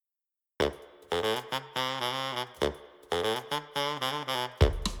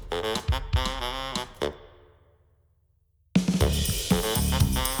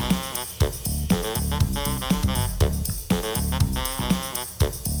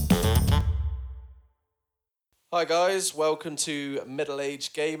Hi, guys. Welcome to Middle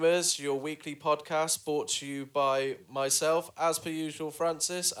Age Gamers, your weekly podcast brought to you by myself, as per usual,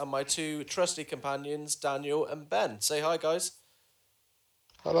 Francis, and my two trusty companions, Daniel and Ben. Say hi, guys.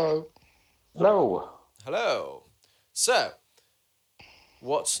 Hello. Hello. Hello. So,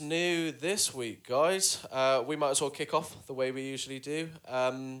 what's new this week, guys? We might as well kick off the way we usually do.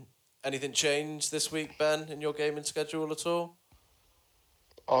 Anything changed this week, Ben, in your gaming schedule at all?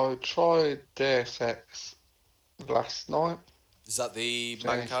 I tried Deus Ex last night. Is that the Finished it.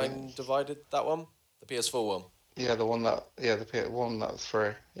 Mankind Divided, that one? The PS4 one? Yeah, the one that's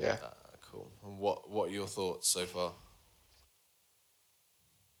free. Yeah. Cool. And what are your thoughts so far?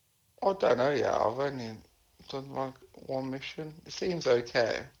 I don't know yet. I've only done like one mission. It seems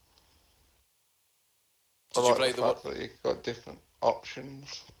okay. I Did you like the play the one? fact that you've got different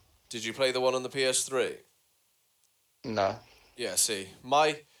options. Did you play the one on the PS3? No. Yeah. See,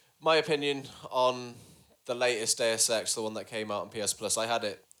 my opinion on the latest Deus Ex, the one that came out on PS Plus. I had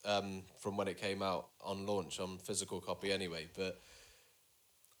it from when it came out on launch on physical copy anyway. But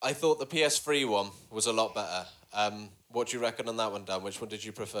I thought the PS3 one was a lot better. What do you reckon on that one, Dan? Which one did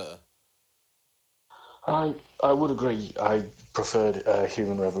you prefer? I would agree. I preferred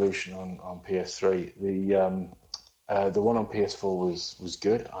Human Revolution on PS3. The one on PS4 was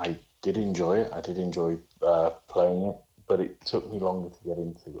good. I did enjoy it. I did enjoy playing it, but it took me longer to get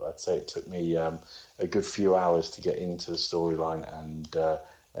into. I'd say it took me a good few hours to get into the storyline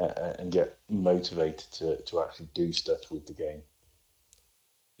and get motivated to actually do stuff with the game.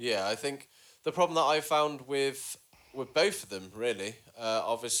 Yeah, I think the problem that I found with both of them really,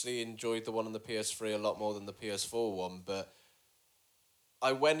 obviously enjoyed the one on the PS3 a lot more than the PS4 one, but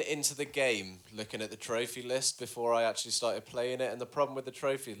I went into the game looking at the trophy list before I actually started playing it, and the problem with the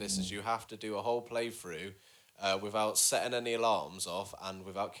trophy list is you have to do a whole playthrough without setting any alarms off and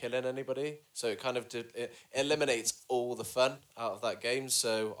without killing anybody. So it kind of it eliminates all the fun out of that game.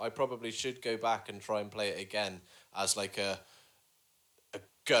 So I probably should go back and try and play it again as like a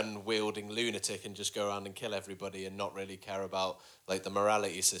gun wielding lunatic and just go around and kill everybody and not really care about like the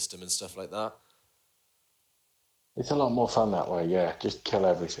morality system and stuff like that. It's a lot more fun that way. Yeah, just kill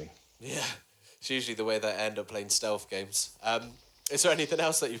everything. Yeah, it's usually the way that I end up playing stealth games. Is there anything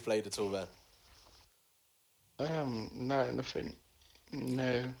else that you've played at all, man? No, nothing.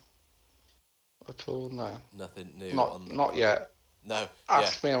 No, at all. No. Nothing new Not on the. not yet. No, yeah,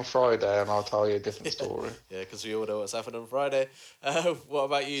 Ask me on Friday and I'll tell you a different story. yeah, because we all know what's happened on Friday. What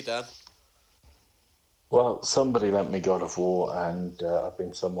about you, Dan? Well, somebody lent me God of War, and I've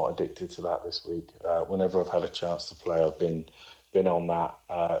been somewhat addicted to that this week. Whenever I've had a chance to play, I've been on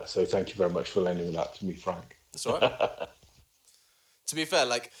that. So thank you very much for lending that to me, Frank. That's all right. To be fair,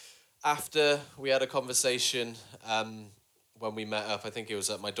 like after we had a conversation when we met up, I think it was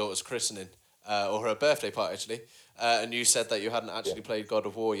at my daughter's christening or her birthday party actually, and you said that you hadn't Yeah. actually played God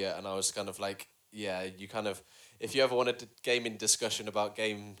of War yet, and I was kind of like, yeah, you kind of, if you ever wanted a gaming discussion about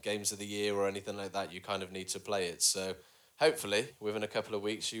games of the year or anything like that, you kind of need to play it. So hopefully within a couple of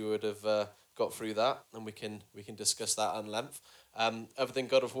weeks you would have got through that, and we can discuss that at length. Other than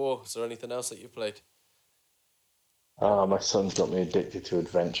God of War, is there anything else that you've played? My son's got me addicted to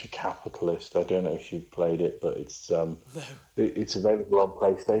Adventure Capitalist. I don't know if you've played it, but No, it's available on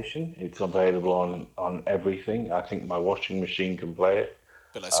PlayStation. It's available on everything. I think my washing machine can play it.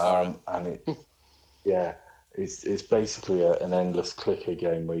 bit like Skyrim. And yeah, it's basically an endless clicker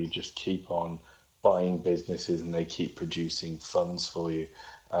game where you just keep on buying businesses and they keep producing funds for you,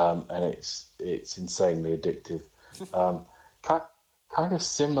 and it's insanely addictive. Kind kind of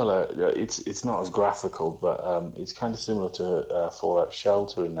similar. It's not as graphical, but it's kind of similar to Fallout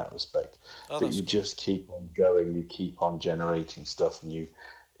Shelter in that respect. Oh, That that's you cool. just keep on going, you keep on generating stuff, and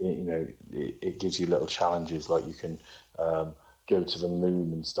it gives you little challenges like you can um, go to the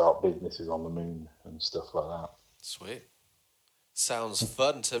moon and start businesses on the moon and stuff like that. Sweet. Sounds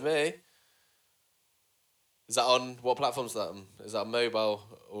fun to me. Is that on what platform's that on? Is that mobile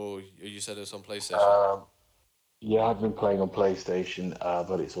or you said it's on PlayStation? Um, yeah, I've been playing on PlayStation,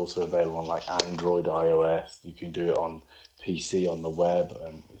 but it's also available on like Android, iOS. You can do it on PC on the web,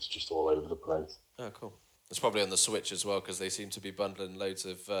 and it's just all over the place. Oh, cool. It's probably on the Switch as well because they seem to be bundling loads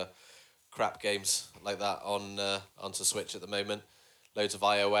of crap games like that on onto Switch at the moment. Loads of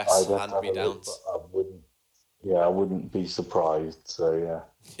iOS I'd have to hand have me a look, but downs. I wouldn't. Yeah, I wouldn't be surprised. So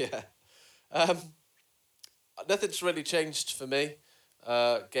yeah. Yeah. Um, Nothing's really changed for me.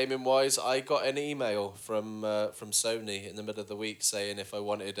 Gaming wise, I got an email from Sony in the middle of the week saying if I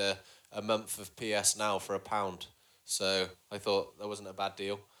wanted a month of PS Now for £1. So I thought that wasn't a bad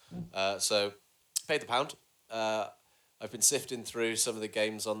deal. So paid the pound. Uh, I've been sifting through some of the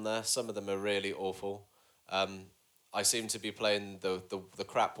games on there. Some of them are really awful. I seem to be playing the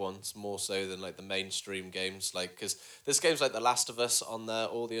crap ones more so than like the mainstream games. Like, because there's games like The Last of Us on there,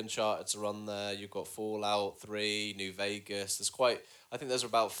 all the Uncharted's are on there. You've got Fallout 3, New Vegas. I think there's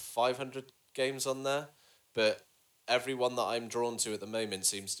about 500 games on there, but every one that I'm drawn to at the moment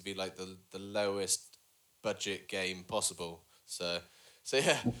seems to be like the lowest budget game possible. So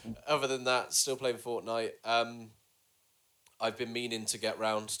yeah. Other than that, still playing Fortnite. I've been meaning to get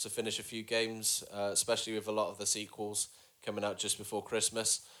round to finish a few games, especially with a lot of the sequels coming out just before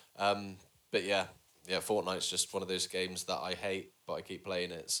Christmas. But yeah, Fortnite's just one of those games that I hate, but I keep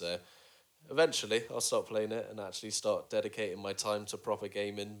playing it. So eventually, I'll stop playing it and actually start dedicating my time to proper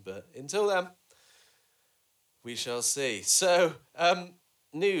gaming. But until then, we shall see. So,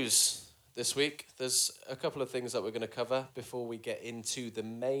 news this week. There's a couple of things that we're going to cover before we get into the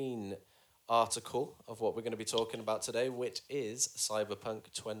main article of what we're going to be talking about today, which is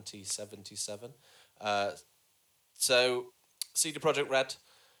Cyberpunk 2077. So, CD Projekt Red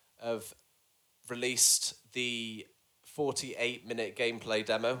have released the 48-minute gameplay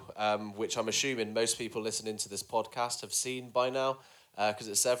demo, which I'm assuming most people listening to this podcast have seen by now, because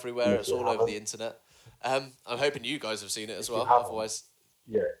it's everywhere. It's all over the internet. I'm hoping you guys have seen it as well. Otherwise,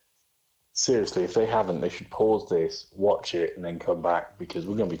 yeah. Seriously, if they haven't, they should pause this, watch it, and then come back because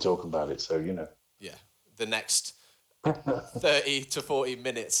we're going to be talking about it. So yeah, the next 30 to 40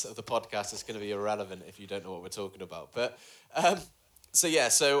 minutes of the podcast is going to be irrelevant if you don't know what we're talking about. But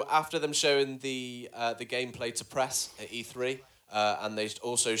so after them showing the gameplay to press at E3, and they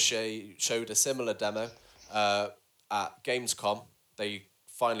also showed a similar demo at Gamescom, they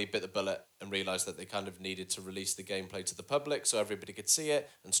finally bit the bullet and realised that they kind of needed to release the gameplay to the public so everybody could see it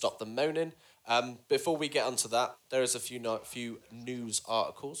and stop them moaning. Before we get onto that, there is a few news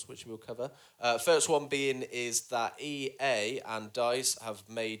articles which we'll cover. First one being is that EA and DICE have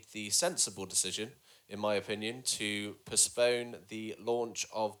made the sensible decision, in my opinion, to postpone the launch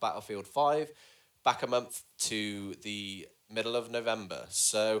of Battlefield 5 back a month to the middle of November.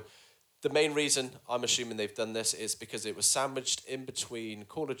 So the main reason I'm assuming they've done this is because it was sandwiched in between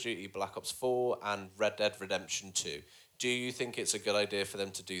Call of Duty Black Ops 4 and Red Dead Redemption 2. Do you think it's a good idea for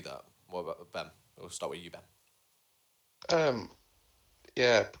them to do that? What about Ben? We'll start with you, Ben.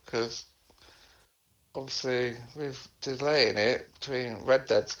 Yeah, because obviously with delaying it between Red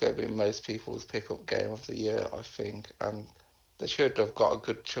Dead's going to be most people's pickup game of the year, I think, and they should have got a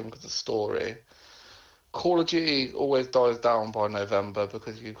good chunk of the story. Call of Duty always dies down by November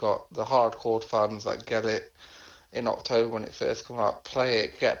because you've got the hardcore fans that get it in October when it first comes out, play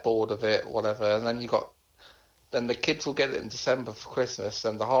it, get bored of it, whatever, and then the kids will get it in December for Christmas,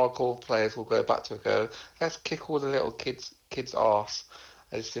 and the hardcore players will go back to it. Go, let's kick all the little kids' arse.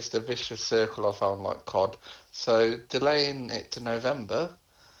 It's just a vicious circle I found like COD. So delaying it to November,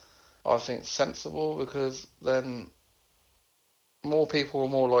 I think sensible because then more people are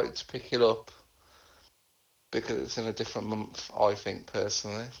more likely to pick it up because it's in a different month. I think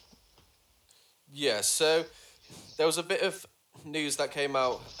personally. Yeah, so there was a bit of news that came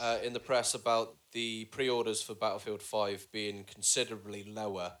out in the press about the pre-orders for Battlefield 5 being considerably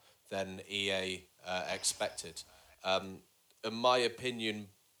lower than EA expected. In my opinion,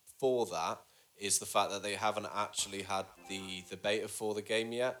 for that is the fact that they haven't actually had the beta for the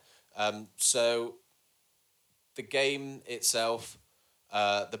game yet. So the game itself,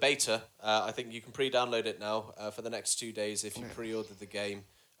 the beta, I think you can pre-download it now for the next 2 days. If you pre-ordered the game,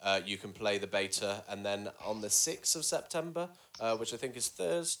 you can play the beta, and then on the 6th of September, which I think is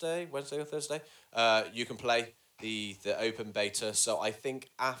Wednesday or Thursday, you can play the open beta. So I think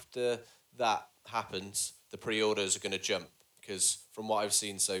after that happens, the pre-orders are going to jump, because from what I've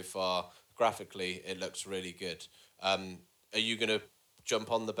seen so far, graphically, it looks really good. Are you going to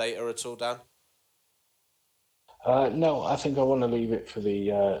jump on the beta at all, Dan? No, I think I want to leave it for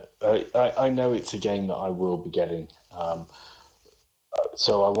the. I know it's a game that I will be getting,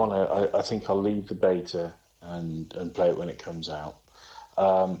 so I want to. I think I'll leave the beta and play it when it comes out.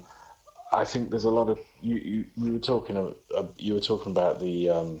 I think there's a lot of you were talking about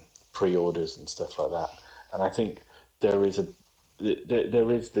the pre-orders and stuff like that, and I think there is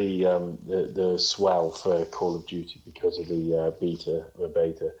the swell for Call of Duty because of the beta.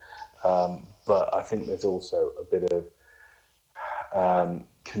 But I think there's also a bit of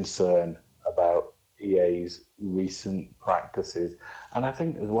concern about EA's recent practices. And I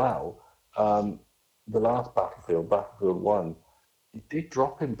think as well, the last Battlefield 1, it did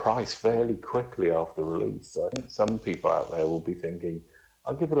drop in price fairly quickly after release. So I think some people out there will be thinking,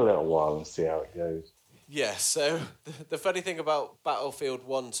 I'll give it a little while and see how it goes. Yeah, so the funny thing about Battlefield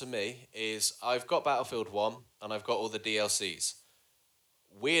 1 to me is I've got Battlefield 1 and I've got all the DLCs.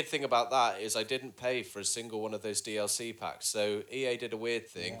 weird thing about that is I didn't pay for a single one of those DLC packs. So EA did a weird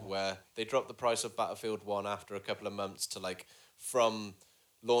thing where they dropped the price of Battlefield 1 after a couple of months to like from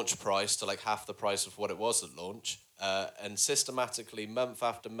launch price to like half the price of what it was at launch. And systematically, month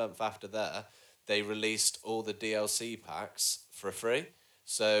after there, they released all the DLC packs for free.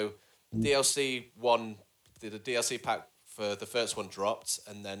 So DLC 1, the DLC pack for the first one dropped,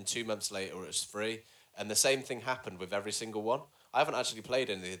 and then 2 months later it was free. And the same thing happened with every single one. I haven't actually played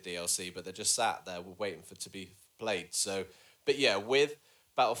any of the DLC, but they're just sat there waiting for to be played. So, but yeah, with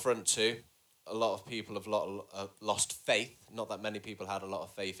Battlefront 2, a lot of people have lost faith. Not that many people had a lot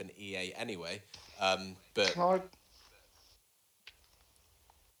of faith in EA anyway. But Can I,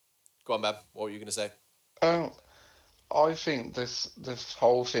 go on, man. What were you going to say? I think this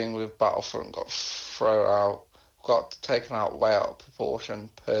whole thing with Battlefront got taken out way out of proportion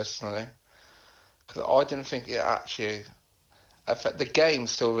personally, because I didn't think it actually affect the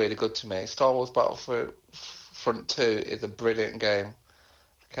game's still really good to me. Star Wars Battlefront 2 is a brilliant game.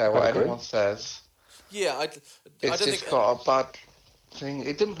 Okay, what I'd agree. anyone says, Yeah, I it's don't just think. got a bad thing.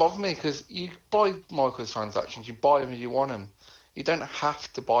 It didn't bother me because you buy microtransactions, you buy them if you want them. You don't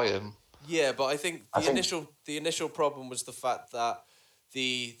have to buy them. Yeah, but I think I think- the initial problem was the fact that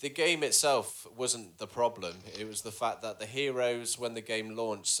the game itself wasn't the problem. It was the fact that the heroes, when the game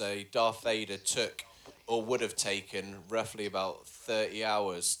launched, say Darth Vader took or would have taken roughly about 30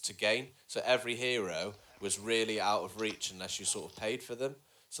 hours to gain. So every hero was really out of reach unless you sort of paid for them.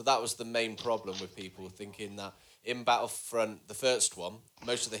 So that was the main problem with people thinking that in Battlefront, the first one,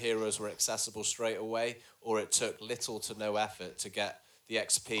 most of the heroes were accessible straight away, or it took little to no effort to get the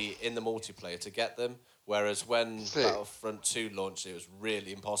XP in the multiplayer to get them. Whereas when See. Battlefront 2 launched, it was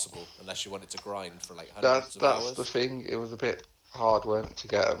really impossible unless you wanted to grind for like hundreds of That's hours. the thing. It was a bit hard work to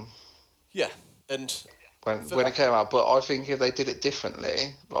get them Yeah, and when it came out. But I think if they did it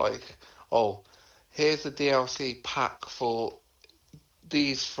differently, like, oh, here's the DLC pack for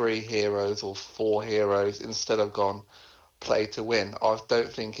these 3 heroes or 4 heroes, instead of gone play to win, I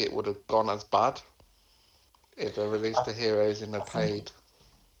don't think it would have gone as bad if they released the heroes in the paid.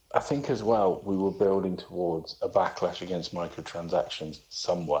 I think as well, we were building towards a backlash against microtransactions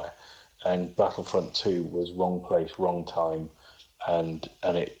somewhere, and Battlefront 2 was wrong place, wrong time, and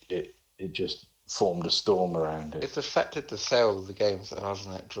it just formed a storm around it. It's affected the sales of the games,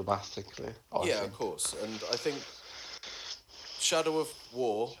 hasn't it, dramatically? I yeah, think. of course. And I think Shadow of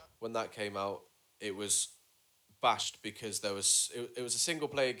War, when that came out, it was bashed because it was a single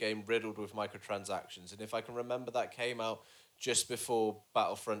player game riddled with microtransactions. And if I can remember, that came out just before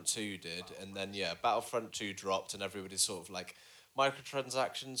Battlefront 2 did, and then yeah, Battlefront 2 dropped, and everybody's sort of like,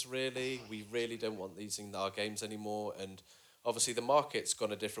 microtransactions, really? We really don't want these in our games anymore. And obviously the market's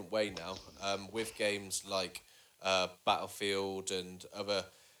gone a different way now, with games like Battlefield and other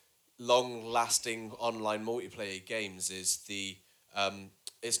long-lasting online multiplayer games. Is the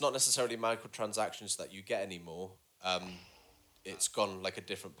it's not necessarily microtransactions that you get anymore. It's gone like a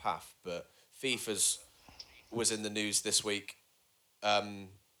different path. But FIFA's was in the news this week,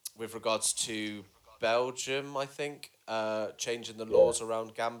 with regards to Belgium, I think, changing the laws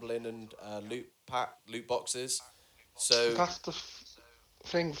around gambling and loot boxes. So That's the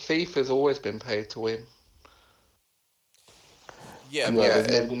thing. FIFA's always been paid to win. yeah, And but yeah,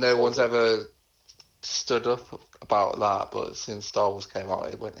 there's and no one's ever stood up about that. But since Star Wars came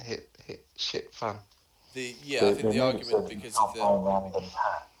out, it went hit shit fan. I think the argument because of the random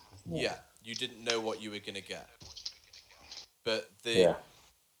pack. yeah, you didn't know what you were gonna get, but Yeah.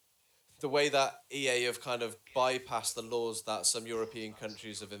 the way that EA have kind of bypassed the laws that some European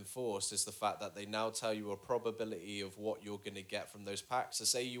countries have enforced is the fact that they now tell you a probability of what you're going to get from those packs. So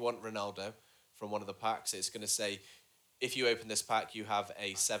say you want Ronaldo from one of the packs, it's going to say, if you open this pack, you have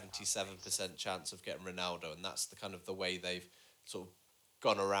a 77% chance of getting Ronaldo. And that's the kind of the way they've sort of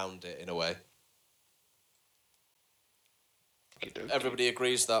gone around it in a way. Everybody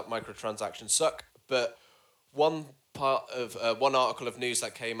agrees that microtransactions suck, but one article of news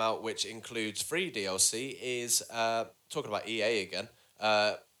that came out, which includes free DLC, is talking about EA again.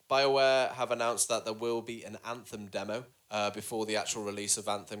 BioWare have announced that there will be an Anthem demo before the actual release of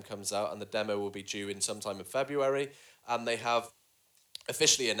Anthem comes out, and the demo will be due in sometime in February. And they have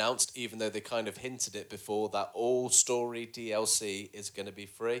officially announced, even though they kind of hinted it before, that all story DLC is going to be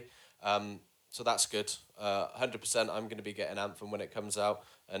free. So that's good. 100% I'm going to be getting Anthem when it comes out.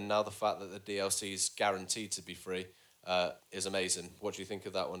 And now the fact that the DLC is guaranteed to be free is amazing. What do you think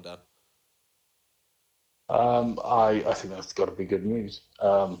of that one, Dan? I think that's got to be good news.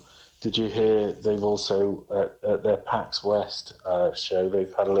 Did you hear they've also, at their PAX West show,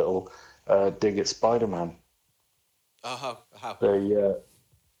 they've had a little dig at Spider-Man. Oh, how?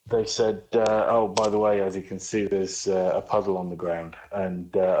 They said, "Oh, by the way, as you can see, there's a puddle on the ground,"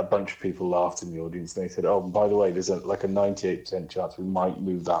 and a bunch of people laughed in the audience. They said, "Oh, by the way, there's like a 98% chance we might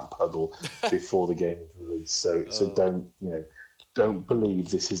move that puddle before the game is released. So Oh. don't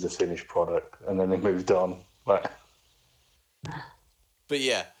believe this is the finished product." And then they moved on. But But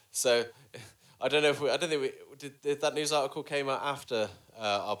so I don't know if I don't think we did that news article came out after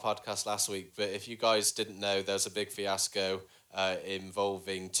our podcast last week. But if you guys didn't know, there's a big fiasco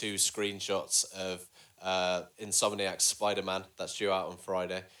involving two screenshots of Insomniac's Spider-Man that's due out on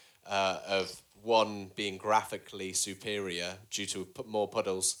Friday, of one being graphically superior due to more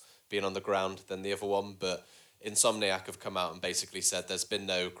puddles being on the ground than the other one, but Insomniac have come out and basically said there's been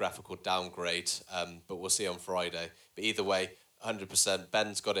no graphical downgrade, but we'll see on Friday. But either way, 100%.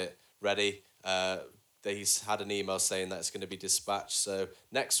 Ben's got it ready. He's had an email saying that it's going to be dispatched. So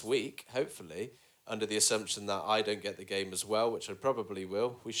next week, hopefully, under the assumption that I don't get the game as well, which I probably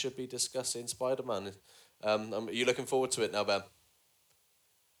will, we should be discussing Spider-Man. Are you looking forward to it now, Ben?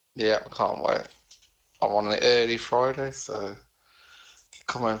 Yeah, I can't wait. I'm on it early Friday, so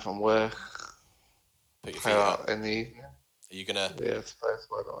come home from work, Put your play feet up. out in the evening. Are you gonna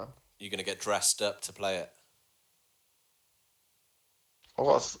Spider-Man. get dressed up to play it?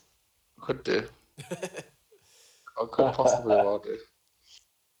 What I could do? I could possibly well do.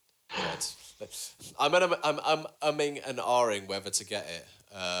 Yeah, I'm umming and ahhing whether to get it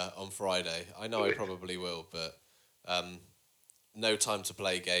on Friday. I know I probably will, but no time to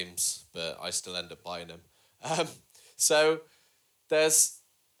play games, but I still end up buying them. So there's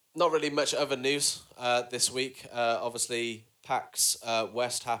not really much other news this week. Obviously, PAX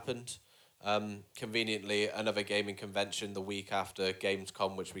West happened. Conveniently, another gaming convention the week after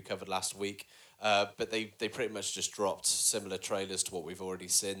Gamescom, which we covered last week. But they pretty much just dropped similar trailers to what we've already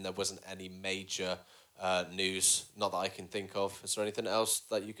seen. There wasn't any major news, not that I can think of. Is there anything else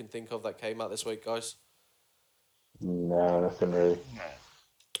that you can think of that came out this week, guys? no, nothing really.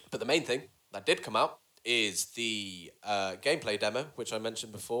 But the main thing that did come out is the gameplay demo, which I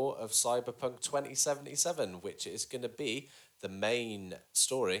mentioned before, of Cyberpunk 2077, which is going to be the main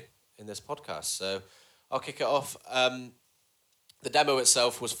story in this podcast. So I'll kick it off. The demo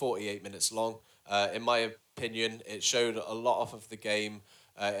itself was 48 minutes long. In my opinion, it showed a lot off of the game.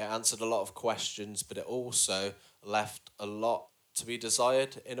 It answered a lot of questions, but it also left a lot to be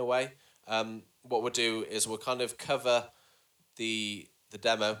desired in a way. What we'll do is we'll kind of cover the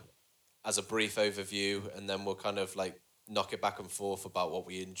demo as a brief overview, and then we'll kind of like knock it back and forth about what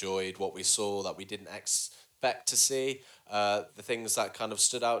we enjoyed, what we saw that we didn't expect to see, the things that kind of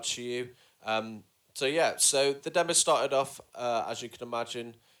stood out to you. So the demo started off, as you can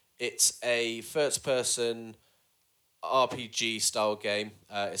imagine, it's a first-person RPG style game.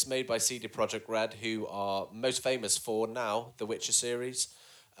 It's made by CD Projekt Red, who are most famous for now the Witcher series.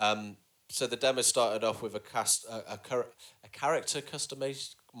 So the demo started off with a character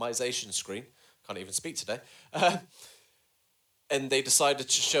customization screen. Can't even speak today. And they decided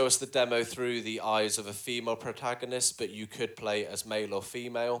to show us the demo through the eyes of a female protagonist, but you could play as male or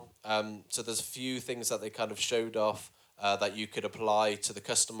female. So there's a few things that they kind of showed off that you could apply to the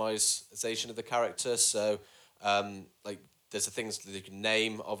customization of the character. So there's the things that you can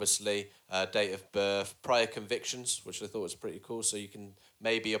name, obviously, date of birth, prior convictions, which I thought was pretty cool. So you can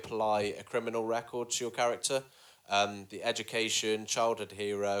maybe apply a criminal record to your character, the education, childhood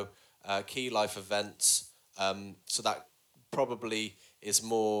hero, key life events. So that probably is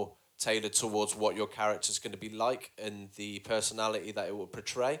more tailored towards what your character's going to be like and the personality that it will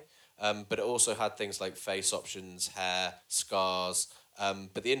portray. But it also had things like face options, hair, scars.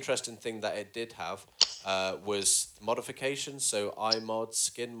 But the interesting thing that it did have was modifications, so eye mods,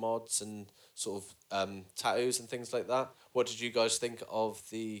 skin mods, and sort of tattoos and things like that. What did you guys think of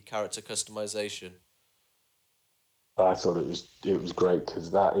the character customization? I thought it was great because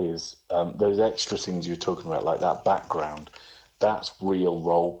that is those extra things you're talking about, like that background. That's real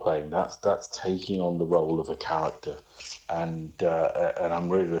role playing. That's taking on the role of a character, and I'm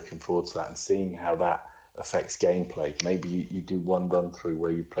really looking forward to that and seeing how that affects gameplay. Maybe you do one run through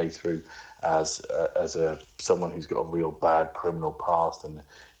where you play through as someone who's got a real bad criminal past, and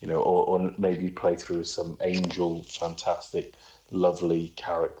or maybe you play through as some angel, fantastic, lovely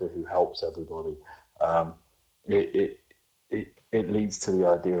character who helps everybody. It leads to the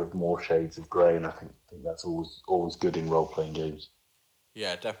idea of more shades of grey, and I think that's always good in role playing games.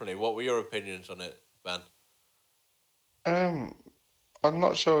 Yeah, definitely. What were your opinions on it, Ben? I'm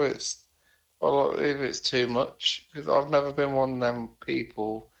not sure if it's too much because I've never been one of them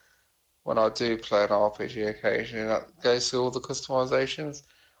people when I do play an RPG occasionally that goes through all the customizations.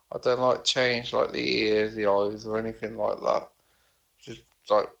 I don't like change like the ears, the eyes, or anything like that. Just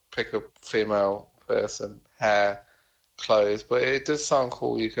like pick a female person, hair, clothes, but it does sound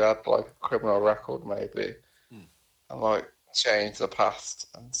cool. You could add like a criminal record maybe, Hmm. and like change the past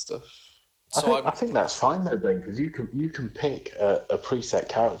and stuff. So I think that's fine though, Ben, because you can pick a preset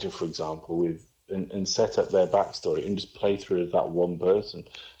character, for example, and set up their backstory and just play through as that one person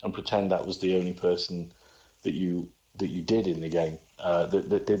and pretend that was the only person that you did in the game,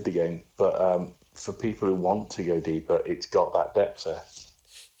 that did the game. But for people who want to go deeper, it's got that depth there.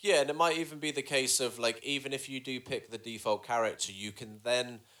 Yeah, and it might even be the case of like even if you do pick the default character, you can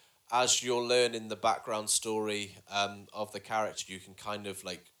then, as you're learning the background story of the character, you can kind of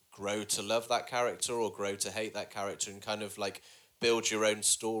like grow to love that character or grow to hate that character and kind of like build your own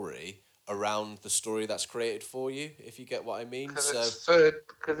story around the story that's created for you, if you get what I mean. So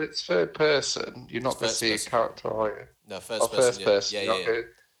Because it's third person. You're it's not going to first see your person. character, are you? No, Or first person. first Yeah, person. yeah, yeah, yeah.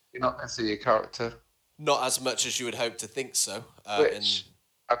 You're not going to see your character. Not as much as you would hope to think so. Which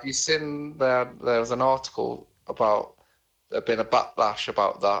have you seen? There was an article about there been a backlash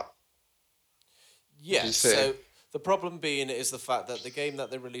about that. Did you Yes. see? So the problem being is the fact that the game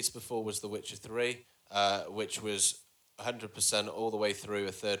that they released before was The Witcher 3, which was 100% all the way through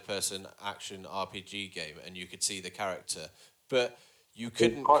a third-person action RPG game, and you could see the character, but you It's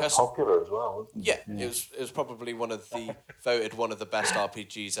couldn't quite popular as well, isn't Yeah, it? it was probably one of the voted one of the best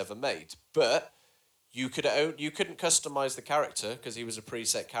RPGs ever made, but you couldn't customize the character because he was a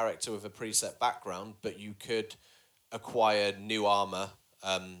preset character with a preset background, but you could acquire new armor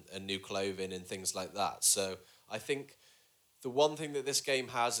and new clothing and things like that. So I think the one thing that this game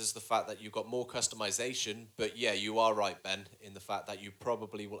has is the fact that you've got more customization, but yeah, you are right, Ben, in the fact that you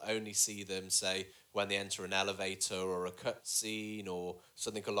probably will only see them, say, when they enter an elevator or a cutscene or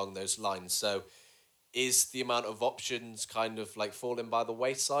something along those lines. So is the amount of options kind of like falling by the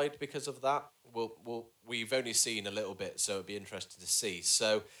wayside because of that? We've only seen a little bit, so it'd be interesting to see.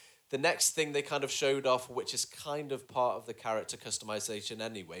 So the next thing they kind of showed off, which is kind of part of the character customization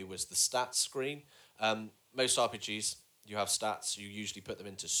anyway, was the stats screen. Most RPGs, you have stats. You usually put them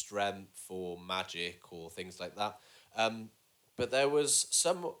into strength or magic or things like that. But there was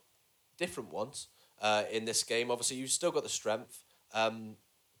some different ones in this game. Obviously, you've still got the strength.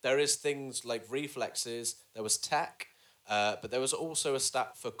 There is things like reflexes. There was tech, but there was also a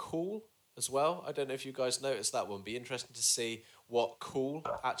stat for cool as well. I don't know if you guys noticed that one. Be interesting to see what cool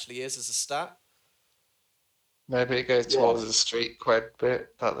actually is as a stat. Maybe it goes Yeah. towards the street cred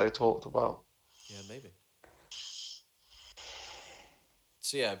bit that they talked about. Yeah, maybe.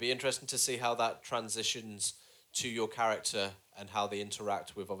 So yeah, it'd be interesting to see how that transitions to your character and how they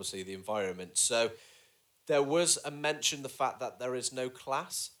interact with obviously the environment. So there was a mention the fact that there is no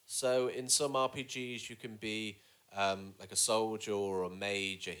class. So in some RPGs you can be like a soldier or a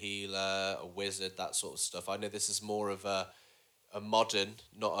mage, a healer, a wizard, that sort of stuff. I know this is more of a modern,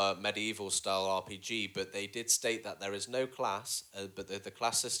 not a medieval style RPG, but they did state that there is no class, but the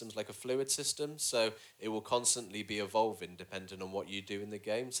class system's like a fluid system, so it will constantly be evolving depending on what you do in the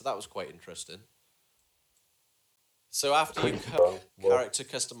game. So that was quite interesting. So after you Pretty well. character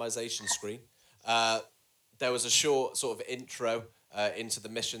customization screen, there was a short sort of intro into the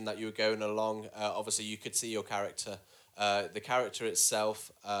mission that you were going along. Obviously, you could see your character. The character itself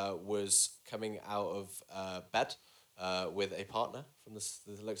was coming out of bed with a partner from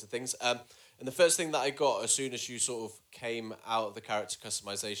the looks of things. And the first thing that I got as soon as you sort of came out of the character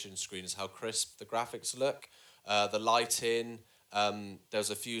customization screen is how crisp the graphics look, the lighting. There's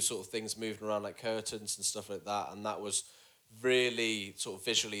a few sort of things moving around like curtains and stuff like that, and that was really sort of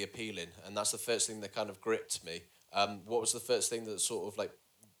visually appealing. And that's the first thing that kind of gripped me. What was the first thing that sort of like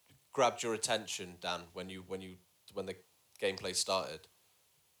grabbed your attention, Dan, when the gameplay started?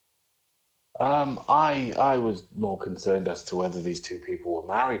 I was more concerned as to whether these two people were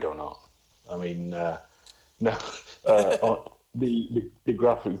married or not. I mean, no, the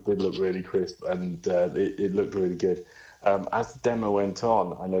graphics did look really crisp and it looked really good. As the demo went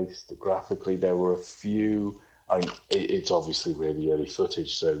on, I noticed that graphically there were a few. I mean, it's obviously really early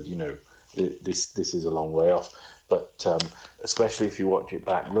footage, so you know this is a long way off. But especially if you watch it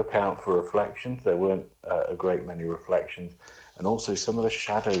back, look out for reflections. There weren't a great many reflections, and also some of the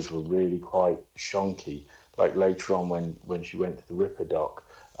shadows were really quite shonky. Like later on when she went to the Ripper Dock,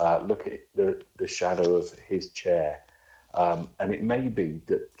 look at the shadow of his chair. And it may be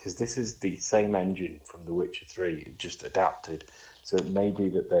that because this is the same engine from The Witcher 3, just adapted. So it may be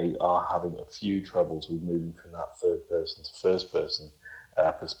that they are having a few troubles with moving from that third person to first person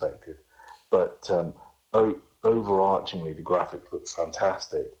perspective. But overarchingly, the graphics look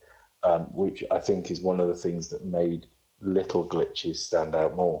fantastic, which I think is one of the things that made little glitches stand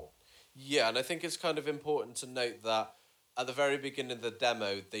out more. Yeah, and I think it's kind of important to note that at the very beginning of the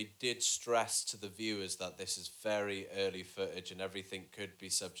demo, they did stress to the viewers that this is very early footage and everything could be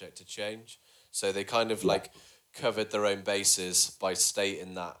subject to change. So they kind of Yeah. like covered their own bases by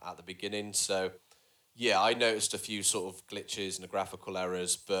stating that at the beginning. So yeah, I noticed a few sort of glitches and graphical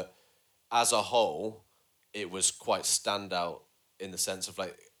errors, but as a whole, it was quite standout in the sense of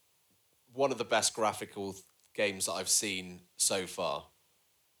like one of the best graphical games that I've seen so far.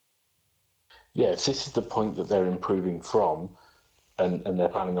 Yeah, if this is the point that they're improving from, and they're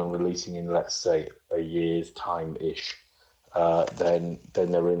planning on releasing in, let's say, a year's time ish, then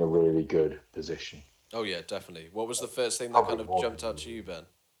they're in a really good position. Oh yeah, definitely. What was the first thing that Probably kind of more jumped than out to you, Ben?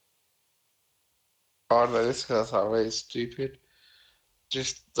 I don't know, this gonna sound really stupid.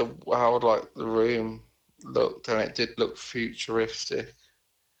 Just the how like the room looked, and it did look futuristic.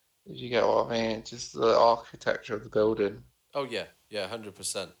 If you get what I mean, just the architecture of the building Oh yeah, yeah,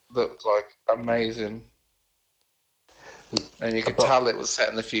 100%. looked like amazing, and you could But tell it was set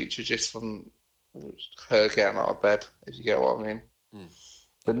in the future just from her getting out of bed. If you get what I mean.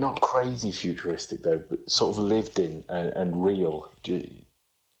 but not crazy futuristic though, but sort of lived in and real.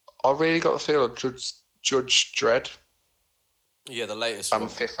 I really got the feel of Judge Dredd Yeah, the latest and one.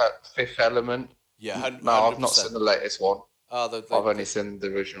 Fifth Element. Yeah, No, I've not 100%. seen the latest one. Oh, I've only seen the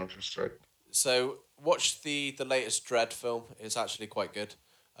original Judge Dredd. so watch the latest Dread film. It's actually quite good,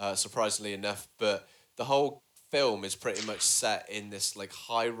 surprisingly enough. But the whole film is pretty much set in this like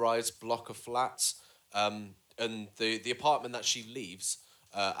high rise block of flats, and the apartment that she leaves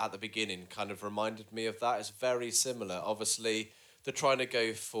at the beginning kind of reminded me of that. It's very similar. Obviously, they're trying to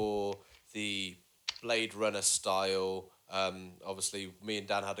go for the Blade Runner style. Obviously, me and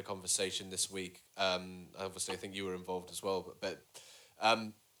Dan had a conversation this week. Obviously, I think you were involved as well, but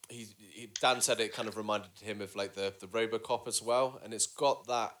Dan said it kind of reminded him of like the RoboCop as well, and it's got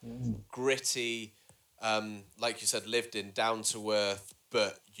that gritty, like you said, lived in, down to earth,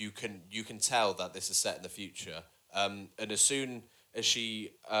 but you can tell that this is set in the future. And as soon as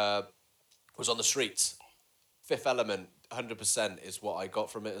she was on the streets, Fifth Element, 100% is what I got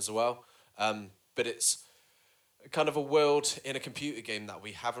from it as well. But it's kind of a world in a computer game that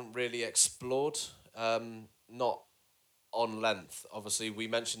we haven't really explored. Not on length. Obviously, we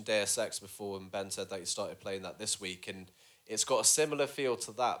mentioned Deus Ex before, and Ben said that he started playing that this week, and it's got a similar feel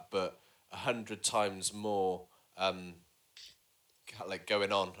to that, but 100 times more, like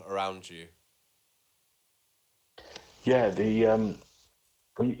going on around you. Yeah,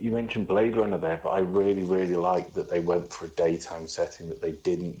 you mentioned Blade Runner there, but I really, really like that they went for a daytime setting, that they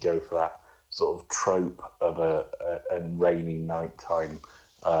didn't go for that sort of trope of a rainy nighttime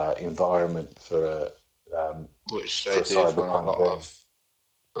environment Which for they a do for a cyberpunk lot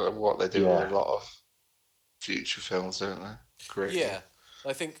game. of what they do with Yeah, a lot of future films, don't they? Greatly. Yeah,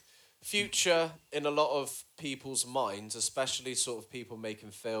 I think future in a lot of people's minds, especially sort of people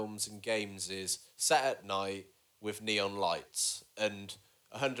making films and games, is set at night with neon lights, and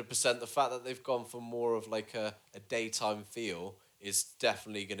 100% the fact that they've gone for more of like a daytime feel is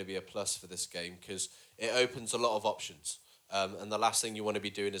definitely going to be a plus for this game because it opens a lot of options. And the last thing you want to be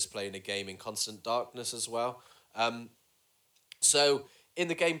doing is playing a game in constant darkness as well. So in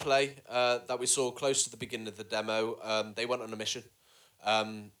the gameplay that we saw close to the beginning of the demo, they went on a mission,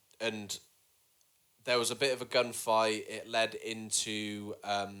 and there was a bit of a gunfight. It led into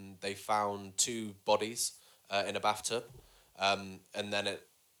they found two bodies in a bathtub, and then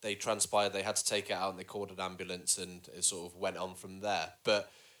they transpired they had to take it out and they called an ambulance and it sort of went on from there.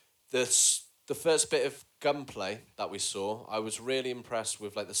 But the first bit of gunplay that we saw, I was really impressed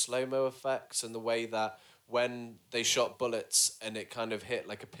with like the slow mo effects and the way that when they shot bullets and it kind of hit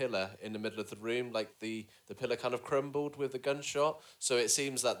like a pillar in the middle of the room, like the pillar kind of crumbled with the gunshot. So it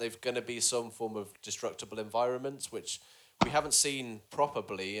seems that they've going to be some form of destructible environments, which we haven't seen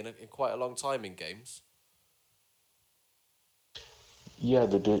properly in quite a long time in games. yeah.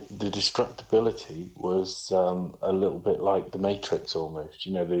 The destructibility was a little bit like the Matrix almost.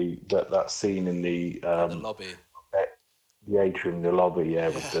 You know, that scene in In the lobby. the atrium, the lobby, yeah,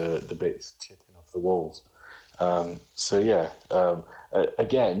 with Yeah. the bits chipping off the walls. So yeah,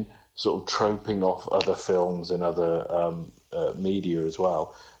 again, sort of troping off other films and other media as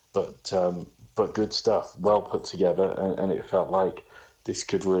well, but good stuff, well put together, and it felt like this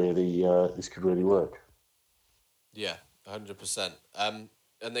could really work. Yeah, 100%. And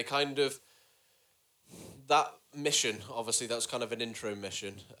they kind of that mission, obviously, that's kind of an intro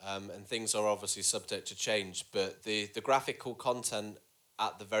mission, and things are obviously subject to change. But the graphical content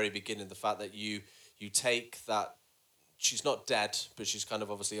at the very beginning, the fact that you take that she's not dead, but she's kind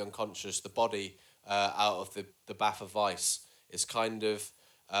of obviously unconscious, the body out of the bath of ice is kind of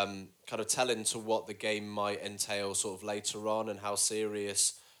kind of telling to what the game might entail sort of later on and how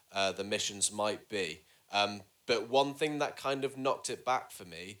serious the missions might be. But one thing that kind of knocked it back for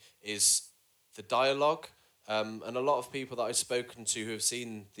me is the dialogue. And a lot of people that I've spoken to who have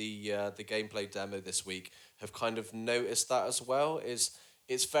seen the gameplay demo this week have kind of noticed that as well. Is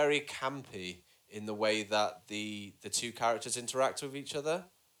it's very campy in the way that the two characters interact with each other.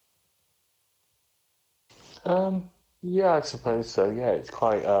 Yeah, I suppose so. Yeah, it's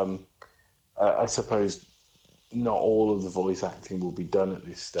quite. I suppose not all of the voice acting will be done at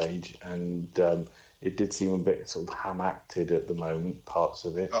this stage, and it did seem a bit sort of ham acted at the moment. Parts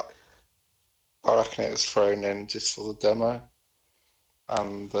of it. I reckon it was thrown in just for the demo,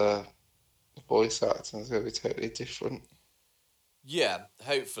 and the voice acting is going to be totally different. Yeah,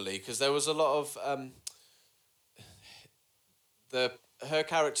 hopefully, because there was a lot of the her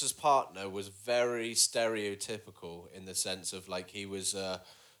character's partner was very stereotypical in the sense of like he was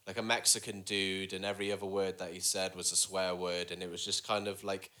like a Mexican dude, and every other word that he said was a swear word, and it was just kind of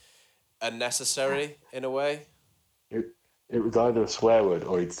like unnecessary in a way. It it was either a swear word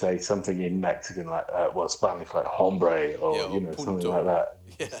or he'd say something in Mexican, like well, Spanish, like hombre, Yeah, or or something like punto. that.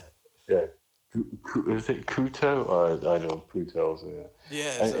 Yeah, Yeah, is it Kuto or I don't know Puto or something?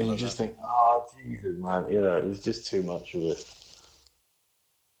 yeah, And something you like just that. think, oh Jesus, man, it was just too much of it.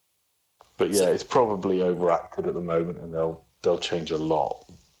 But So yeah, it's probably overacted at the moment, and they'll change a lot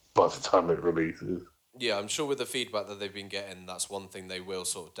by the time it releases. yeah, I'm sure with the feedback that they've been getting, that's one thing they will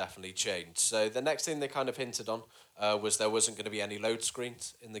sort of definitely change. So the next thing they kind of hinted on was there wasn't going to be any load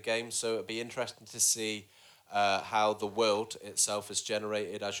screens in the game. So it'd be interesting to see how the world itself is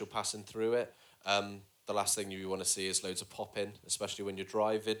generated as you're passing through it. The last thing you want to see is loads of pop in, especially when you're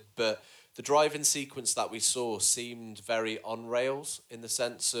driving. But the driving sequence that we saw seemed very on rails in the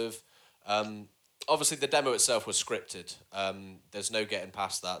sense of obviously the demo itself was scripted. There's no getting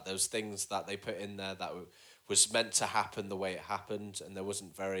past that. There's things that they put in there that was meant to happen the way it happened, and there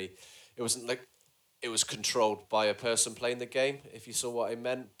wasn't very. It wasn't like it was controlled by a person playing the game. If you saw what I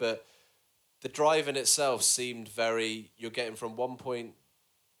meant, but the driving itself seemed very. You're getting from one point.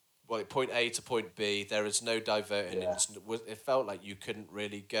 Well, point A to point B. There is no diverting. Yeah. It felt like you couldn't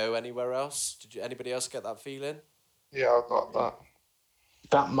really go anywhere else. Did you? Anybody else get that feeling? Yeah, I got that.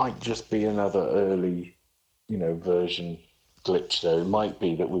 That might just be another early, version glitch. Though it might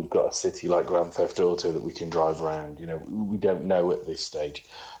be that we've got a city like Grand Theft Auto that we can drive around. We don't know at this stage,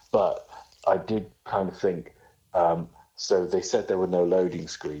 but I did kind of think. So they said there were no loading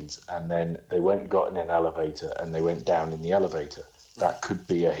screens, and then they went and got in an elevator, and they went down in the elevator. That could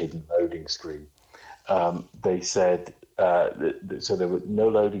be a hidden loading screen. They said so there were no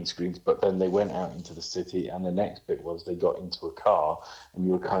loading screens, but then they went out into the city, and the next bit was they got into a car, and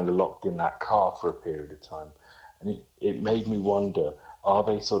you were kind of locked in that car for a period of time, and it made me wonder: are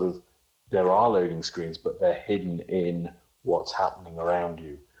they sort of there are loading screens, but they're hidden in what's happening around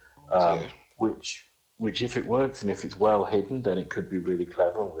you, Yeah. which if it works and if it's well hidden, then it could be really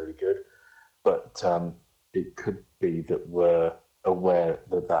clever and really good, but it could be that we're aware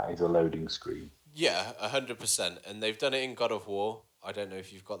that that is a loading screen. Yeah, 100%. And they've done it in God of War. I don't know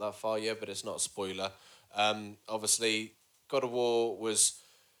if you've got that far yet, but it's not a spoiler. Obviously, God of War was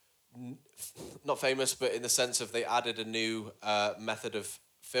not famous, but in the sense of they added a new method of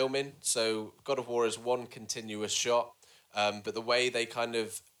filming. So God of War is one continuous shot, but the way they kind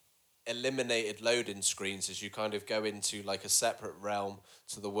of eliminated loading screens is you kind of go into like a separate realm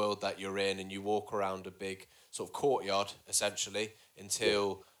to the world that you're in, and you walk around a big sort of courtyard essentially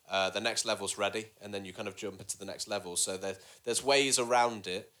until the next level's ready, and then you kind of jump into the next level. So there's ways around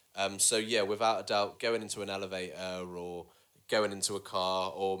it. So yeah, without a doubt, going into an elevator or going into a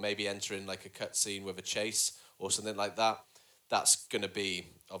car or maybe entering like a cutscene with a chase or something like that, that's going to be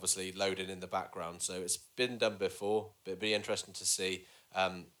obviously loaded in the background. So it's been done before, but it'd be interesting to see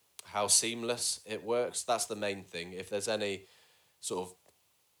how seamless it works. That's the main thing. If there's any sort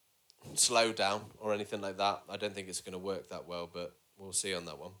of slowdown or anything like that, I don't think it's going to work that well, but we'll see on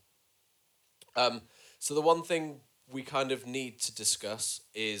that one. So the one thing we kind of need to discuss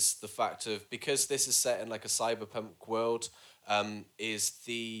is the fact of, because this is set in like a cyberpunk world, is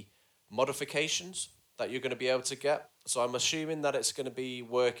the modifications that you're going to be able to get. So I'm assuming that it's going to be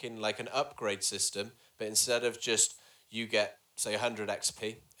working like an upgrade system, but instead of just you get say 100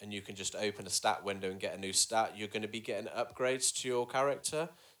 XP and you can just open a stat window and get a new stat, you're going to be getting upgrades to your character.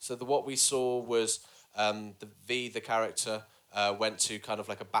 So what we saw was the character went to kind of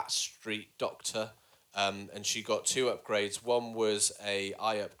like a Backstreet doctor, and she got two upgrades. One was a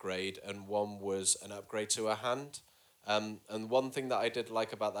eye upgrade, and one was an upgrade to her hand. And one thing that I did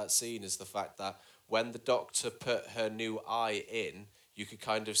like about that scene is the fact that when the doctor put her new eye in, you could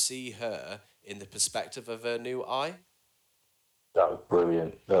kind of see her in the perspective of her new eye. That was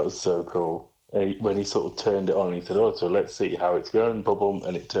brilliant. That was so cool. When he sort of turned it on, he said, "Oh, so let's see how it's going." Boom, boom,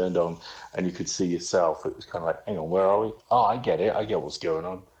 and it turned on, and you could see yourself. It was kind of like, "Hang on, where are we? Oh, I get it. I get what's going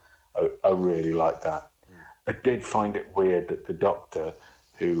on." I really like that. I did find it weird that the doctor,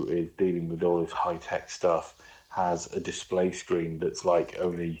 who is dealing with all this high tech stuff, has a display screen that's like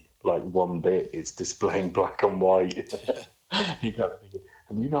only like one bit. It's displaying black and white. You got to think,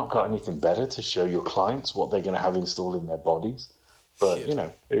 have you not got anything better to show your clients what they're going to have installed in their bodies? But Yeah. you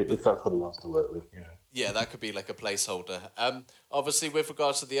know, if that's what he wants to work with, you know. Yeah, that could be like a placeholder. Obviously, with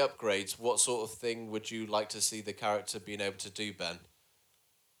regards to the upgrades, what sort of thing would you like to see the character being able to do, Ben?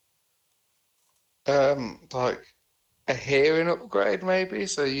 Like a hearing upgrade maybe,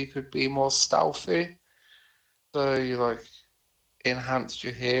 so you could be more stealthy. So you like enhanced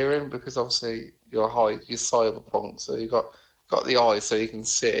your hearing because obviously you're cyberpunk, so you got the eye so you can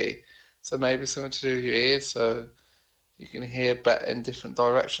see. So maybe something to do with your ears so you can hear better in different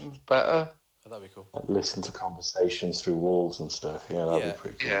directions better. Oh, that'd be cool. Like listen to conversations through walls and stuff. Yeah, that'd Yeah, be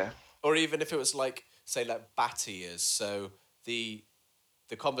pretty cool. Yeah. or even if it was like, say, like bat ears, so the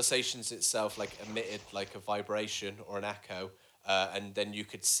the conversations itself like emitted like a vibration or an echo, and then you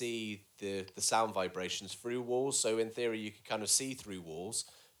could see the sound vibrations through walls. So in theory, you could kind of see through walls,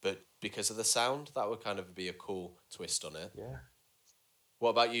 but because of the sound, that would kind of be a cool twist on it. Yeah.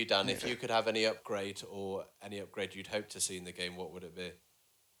 What about you, Dan? If Yeah. you could have any upgrade or any upgrade you'd hope to see in the game, what would it be?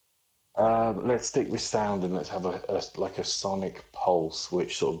 Let's stick with sound and let's have a like a sonic pulse,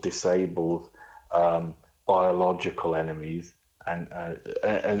 which sort of disables biological enemies, and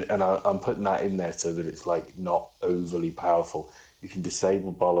I'm putting that in there so that it's like not overly powerful. You can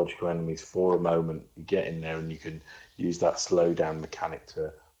disable biological enemies for a moment. You get in there and you can use that slow down mechanic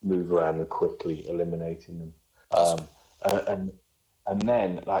to move around and quickly eliminating them. That's And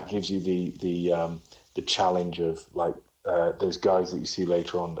then that gives you the challenge of like those guys that you see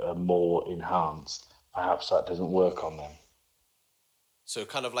later on that are more enhanced. Perhaps that doesn't work on them. so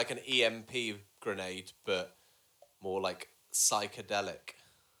kind of like an EMP grenade, but more like psychedelic.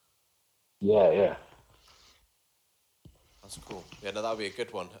 Yeah, yeah. That's cool. Yeah, no, that would be a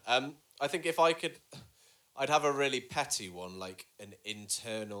good one. I think if I could, I'd have a really petty one, like an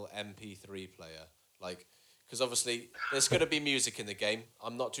internal MP3 player, like because obviously there's going to be music in the game.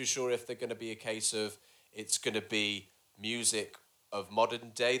 I'm not too sure if they're going to be a case of it's going to be music of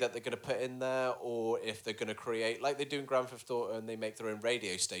modern day that they're going to put in there, or if they're going to create like they do in Grand Theft Auto and they make their own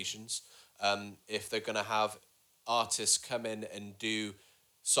radio stations. If they're going to have artists come in and do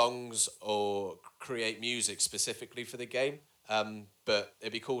songs or create music specifically for the game. But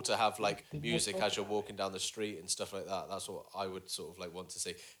it'd be cool to have like music as you're walking down the street and stuff like that. That's what I would sort of like want to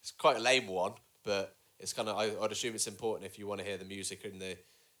see. It's quite a lame one, but it's kind of I'd assume it's important if you want to hear the music in the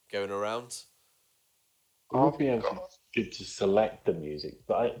going around. It would be good to select the music,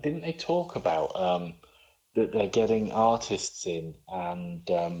 but didn't they talk about that they're getting artists in and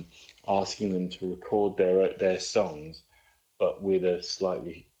asking them to record their songs, but with a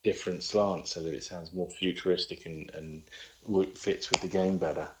slightly different slant so that it sounds more futuristic and fits with the game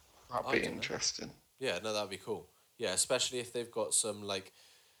better. That'd I be don't know. interesting. Yeah, no, that'd be cool. Yeah, especially if they've got some like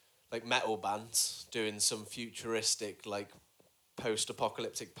metal bands doing some futuristic like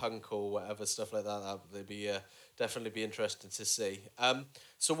post-apocalyptic punk or whatever stuff like that. That'd be definitely be interesting to see.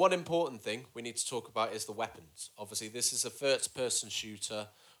 So one important thing we need to talk about is the weapons. Obviously, this is a first-person shooter.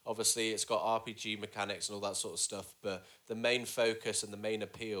 Obviously, it's got RPG mechanics and all that sort of stuff. But the main focus and the main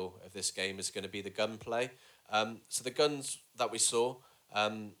appeal of this game is going to be the gunplay. So the guns that we saw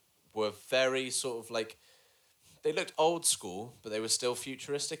were very sort of like they looked old school, but they were still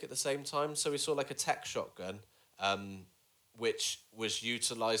futuristic at the same time. So we saw like a tech shotgun, which was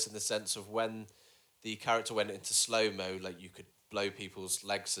utilized in the sense of when the character went into slow mo, like you could blow people's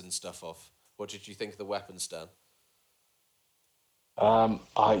legs and stuff off. What did you think of the weapon, Stan?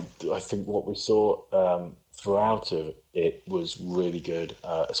 I think what we saw throughout of it was really good,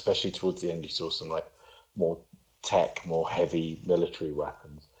 especially towards the end. You saw some like more tech, more heavy military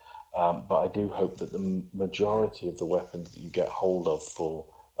weapons. But I do hope that the majority of the weapons that you get hold of for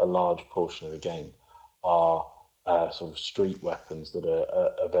a large portion of the game are sort of street weapons that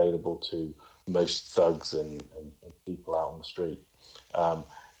are available to most thugs and people out on the street. Um,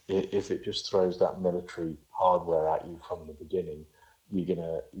 if it just throws that military hardware at you from the beginning, you're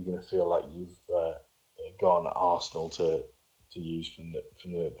gonna feel like you've got an arsenal to use from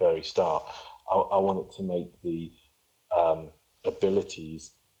the very start. I want it to make the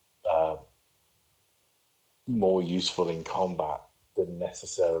abilities uh, more useful in combat than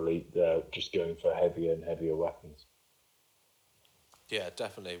necessarily just going for heavier and heavier weapons. Yeah,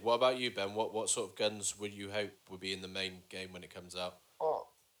 definitely. What about you, Ben? What sort of guns would you hope would be in the main game when it comes out? Oh,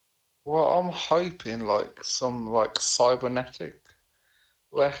 well, I'm hoping like some like cybernetic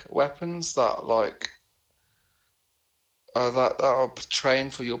weapons that that are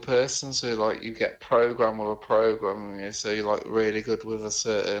trained for your person. So like you get program program, so you're like really good with a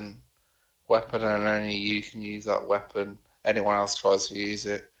certain weapon, and only you can use that weapon. Anyone else tries to use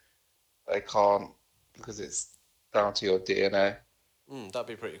it, they can't because it's down to your DNA. That'd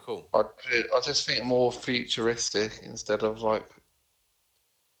be pretty cool. I just think more futuristic instead of like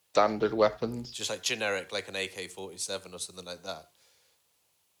standard weapons. Just like generic, like an AK-47 or something like that.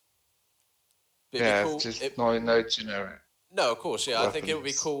 But it'd be Yeah, cool. just no generic No, of course, yeah. I think it would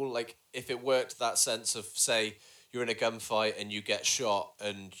be weapons. cool, like if it worked that sense of, say, you're in a gunfight and you get shot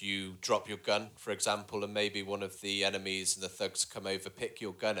and you drop your gun, for example, and maybe one of the enemies and the thugs come over, pick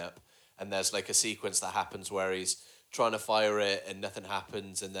your gun up, and there's like a sequence that happens where he's trying to fire it and nothing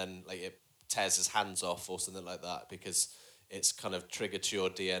happens, and then like it tears his hands off or something like that because it's kind of triggered to your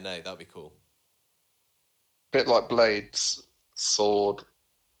DNA. That'd be cool. Bit like Blade's sword.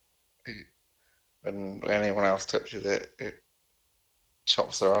 When anyone else touches it, it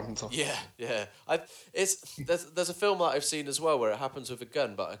chops their hands off. Yeah, yeah. There's a film that I've seen as well where it happens with a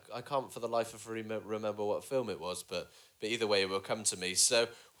gun, but I can't for the life of me remember what film it was. But either way, it will come to me. So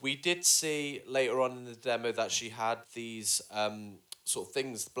we did see later on in the demo that she had these sort of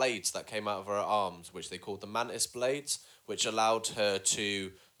things, blades that came out of her arms, which they called the mantis blades, which allowed her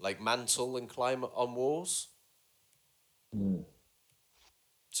to like mantle and climb on walls. Mm.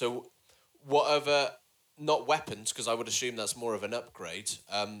 So what other, not weapons, because I would assume that's more of an upgrade,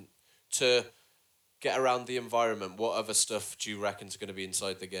 to get around the environment, what other stuff do you reckon is going to be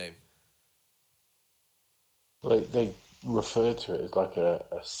inside the game? They referred to it as like a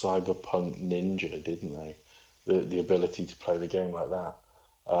cyberpunk ninja, didn't they? The ability to play the game like that.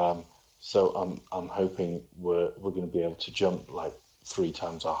 Um, so I'm hoping we're going to be able to jump like three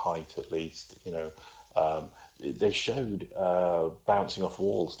times our height at least. They showed bouncing off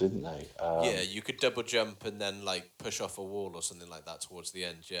walls, didn't they? Yeah, you could double jump and then like push off a wall or something like that towards the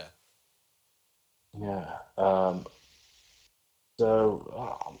end. Yeah. Yeah. I'm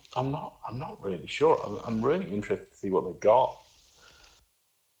not really sure. I'm really interested to see what they got.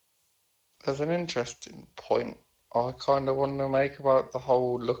 There's an interesting point I kind of want to make about the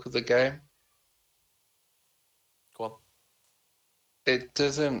whole look of the game. Go on. It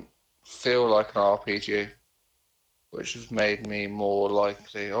doesn't feel like an RPG, which has made me more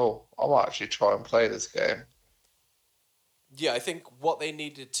likely, oh, I might actually try and play this game. Yeah, I think what they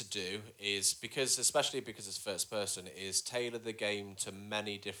needed to do is because, especially because it's first person, is tailor the game to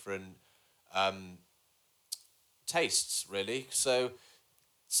many different um, tastes, really. So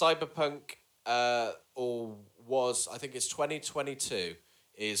Cyberpunk, or was, I think it's 2022,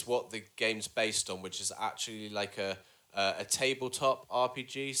 is what the game's based on, which is actually like a tabletop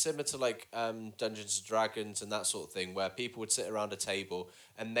RPG, similar to like Dungeons and Dragons and that sort of thing, where people would sit around a table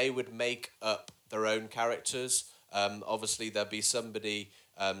and they would make up their own characters. Obviously, there'd be somebody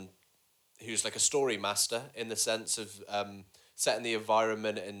who's like a story master in the sense of setting the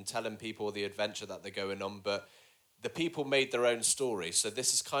environment and telling people the adventure that they're going on, but the people made their own story. So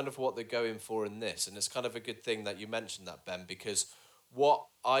this is kind of what they're going for in this, and it's kind of a good thing that you mentioned that, Ben, because what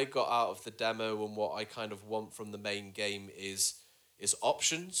I got out of the demo and what I kind of want from the main game is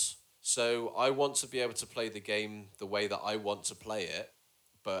options. So I want to be able to play the game the way that I want to play it,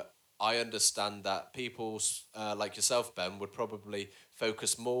 but I understand that people like yourself, Ben, would probably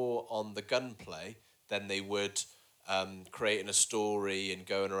focus more on the gunplay than they would creating a story and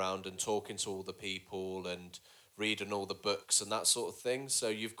going around and talking to all the people and reading all the books and that sort of thing. So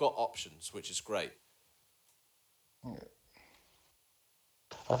you've got options, which is great.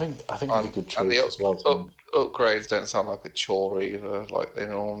 I think it'd be And a good and the choice as well. upgrades don't sound like a chore either, like they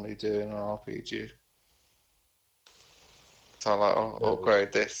normally do in an RPG. So like, I'll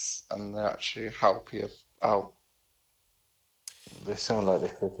upgrade this and they actually help you out. They sound like they're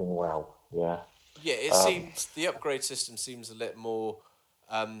fitting well. Yeah. Yeah, it Um, seems the upgrade system seems a little more.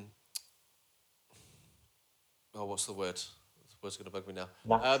 Um, oh, what's the word? The word's going to bug me now.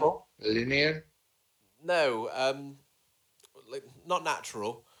 Natural. Linear? No, like not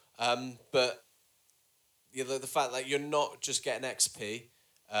natural, but the fact that you're not just getting XP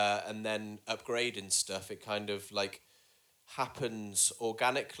and then upgrading stuff, it kind of like happens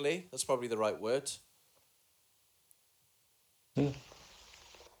organically. That's probably the right word. Hmm.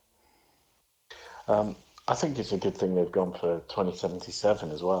 Um, I think it's a good thing they've gone for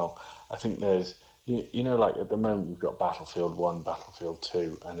 2077 as well. I think there's, like at the moment we've got Battlefield 1, Battlefield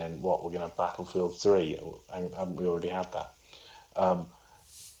 2, and then what, we're going to have Battlefield 3, and haven't we already had that?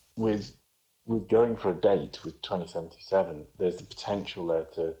 With going for a date with 2077, there's the potential there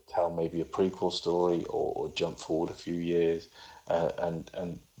to tell maybe a prequel story or jump forward a few years,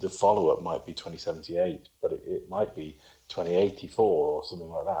 and the follow up might be 2078, but it might be 2084 or something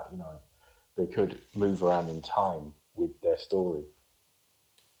like that. They could move around in time with their story.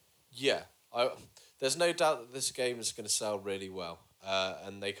 Yeah, there's no doubt that this game is going to sell really well.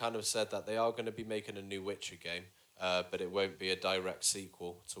 And they kind of said that they are going to be making a new Witcher game, but it won't be a direct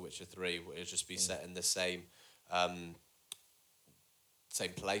sequel to Witcher 3. It'll just be set in the um,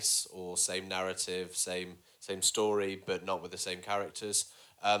 same place or same narrative, same story, but not with the same characters.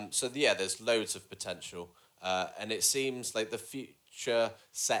 So yeah, there's loads of potential, and it seems like the future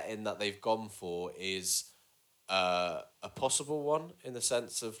setting that they've gone for is a possible one in the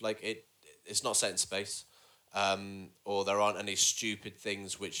sense of like it's not set in space, or there aren't any stupid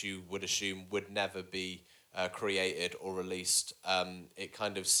things which you would assume would never be created or released. It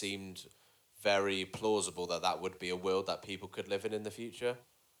kind of seemed very plausible that that would be a world that people could live in the future.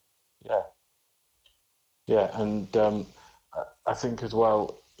 Yeah, yeah, and I think as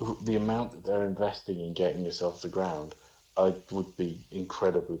well the amount that they're investing in getting this off the ground, I would be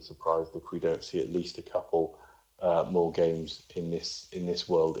incredibly surprised if we don't see at least a couple more games in this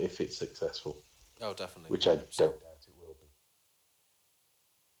world if it's successful, Oh, definitely. which I don't doubt it will be.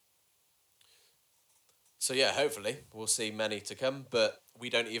 So yeah, hopefully we'll see many to come, but we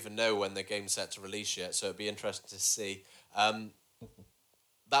don't even know when the game's set to release yet. So it'd be interesting to see.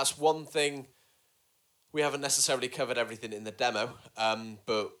 That's one thing. We haven't necessarily covered everything in the demo,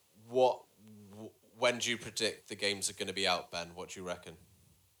 but when do you predict the games are going to be out, Ben? What do you reckon?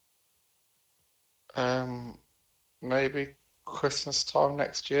 Maybe Christmas time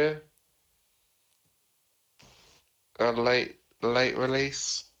next year. A late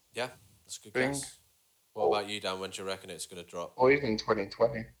release Yeah, that's a good thing, guess. What about you, Dan? When do you reckon it's going to drop? or even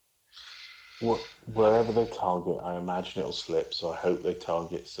 2020. Wherever they target, I imagine it'll slip. So I hope they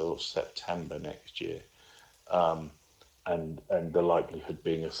target sort of September next year, and the likelihood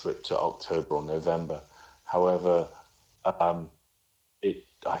being a slip to October or November. However,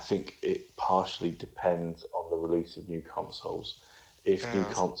 I think it partially depends on the release of new consoles. If new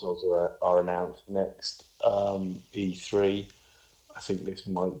Yeah, consoles are announced next E3, I think this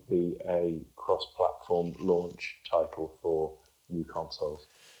might be a cross-platform launch title for new consoles.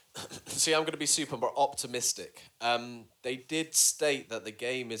 See, I'm going to be super more optimistic. They did state that the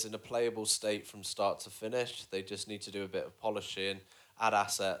game is in a playable state from start to finish. They just need to do a bit of polishing, add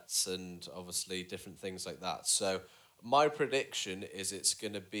assets, and obviously different things like that. So my prediction is it's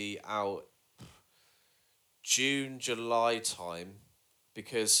going to be out June, July time,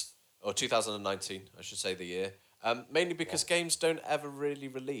 because or 2019, I should say the year. Mainly because games don't ever really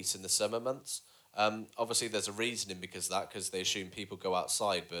release in the summer months. Obviously, there's a reasoning because of that, because they assume people go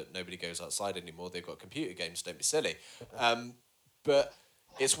outside, but nobody goes outside anymore. They've got computer games. Don't be silly. But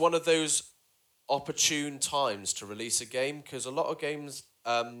it's one of those opportune times to release a game because a lot of games,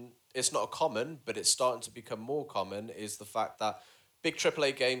 it's not common, but it's starting to become more common. Is the fact that big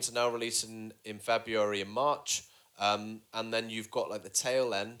AAA games are now releasing in February and March, and then you've got like the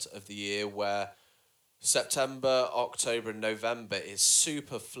tail end of the year where September, October, and November is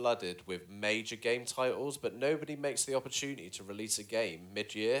super flooded with major game titles, but nobody makes the opportunity to release a game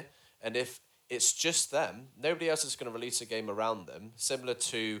mid-year. And if it's just them, nobody else is going to release a game around them. Similar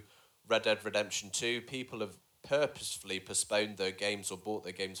to Red Dead Redemption 2, people have purposefully postponed their games or brought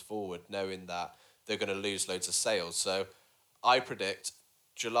their games forward, knowing that they're going to lose loads of sales. So I predict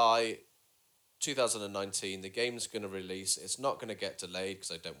July 2019, the game's going to release. It's not going to get delayed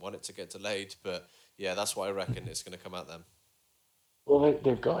because I don't want it to get delayed, but yeah, that's what I reckon it's going to come out then. Well,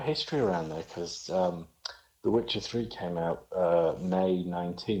 they've got history around there because The Witcher 3 came out May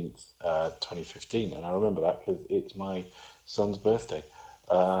 19th, 2015, and I remember that because it's my son's birthday.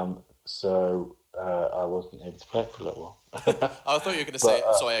 So I wasn't able to play it for a little while. I thought you were going to say,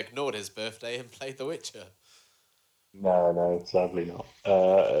 But so I ignored his birthday and played The Witcher. no, sadly not.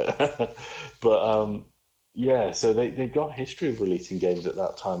 But yeah, so they got history of releasing games at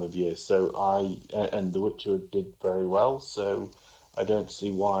that time of year. So and The Witcher did very well. So I don't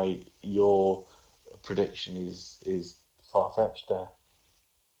see why your prediction is far fetched there.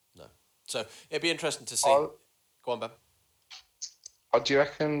 No. So it'd be interesting to see. I'll, Go on, Ben. do you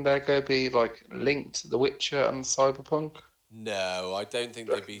reckon they're going to be like linked, The Witcher and Cyberpunk? No, I don't think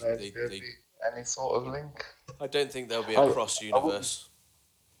Do you they'd reckon be. there's going to be any sort of link? I don't think there'll be a I, cross I wouldn't, universe.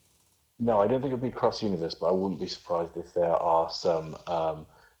 no, I don't think it'll be cross universe, but I wouldn't be surprised if there are some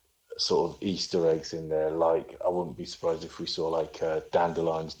sort of Easter eggs in there. Like I wouldn't be surprised if we saw like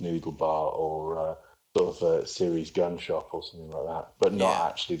Dandelion's Noodle Bar or sort of a series gun shop or something like that, but not Yeah.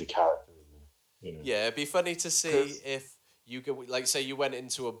 actually the character in there. You know. Yeah, it'd be funny to see Because if you go, like, say you went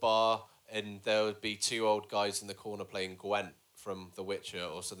into a bar and there would be two old guys in the corner playing Gwent from The Witcher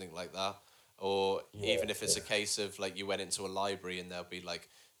or something like that. Or Yeah, even if it's a case of like you went into a library and there'll be like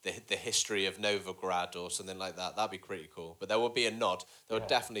the history of Novigrad or something like that. That'd be pretty cool. But there would be a nod. There would yeah,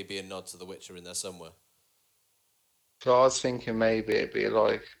 definitely be a nod to The Witcher in there somewhere. so I was thinking maybe it'd be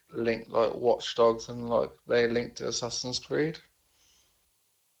like linked like Watch Dogs and like they linked to Assassin's Creed.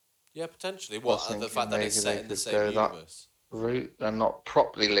 Yeah, potentially. I was What, the thinking fact that it's maybe set they in the could same go that universe? route and not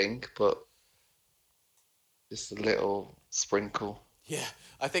properly link, but just a little sprinkle. Yeah,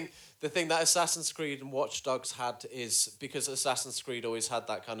 I think the thing that Assassin's Creed and Watch Dogs had is because Assassin's Creed always had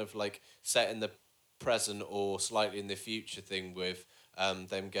that kind of like set in the present or slightly in the future thing with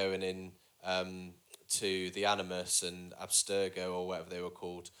them going in to the Animus and Abstergo or whatever they were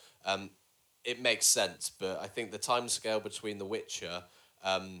called. It makes sense, but I think the time scale between The Witcher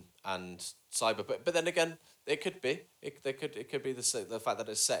and Cyberpunk, but then again, it could be it could be the fact that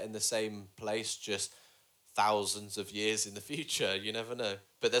it's set in the same place, just thousands of years in the future. You never know.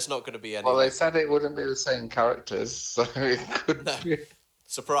 But there's not going to be any Well, they like said it wouldn't be the same characters, so it could no be.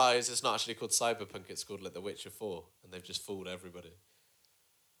 surprise. It's not actually called Cyberpunk. It's called like The Witcher 4, and they've just fooled everybody.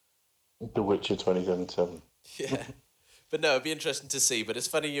 The Witcher 2077. Yeah. But no, it'd be interesting to see. But it's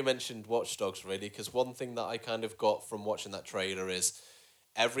funny you mentioned Watch Dogs, really, because one thing that I kind of got from watching that trailer is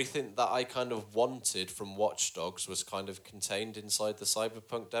everything that I kind of wanted from Watch Dogs was kind of contained inside the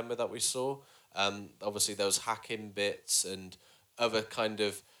Cyberpunk demo that we saw. Obviously, those hacking bits and other kind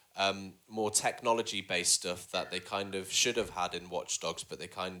of more technology based stuff that they kind of should have had in Watch Dogs, but they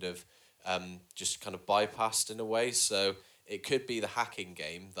kind of just kind of bypassed in a way. So it could be the hacking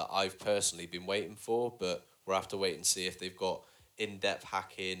game that I've personally been waiting for, but we'll have to wait and see if they've got in depth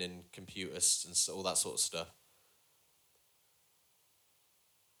hacking and computers and all that sort of stuff.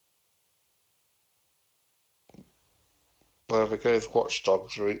 Well, if it goes Watch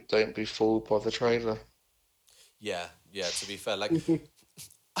Dogs route, don't be fooled by the trailer. Yeah, yeah. To be fair, like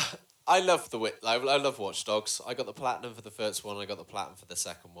I love I love Watch Dogs. I got the platinum for the first one. I got the platinum for the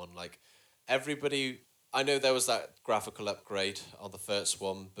second one. Like everybody, I know there was that graphical upgrade on the first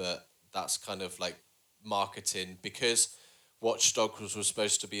one, but that's kind of like marketing because Watch Dogs was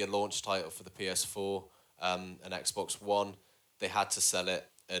supposed to be a launch title for the PS4 and Xbox One. They had to sell it,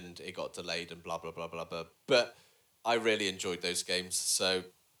 and it got delayed and blah blah blah blah blah. But I really enjoyed those games, so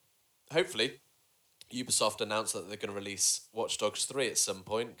hopefully Ubisoft announced that they're going to release Watch Dogs 3 at some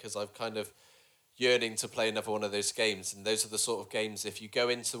point because I've kind of yearning to play another one of those games. And those are the sort of games, if you go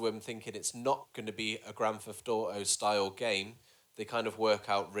into them thinking it's not going to be a Grand Theft Auto style game, they kind of work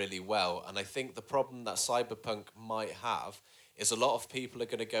out really well. And I think the problem that Cyberpunk might have is a lot of people are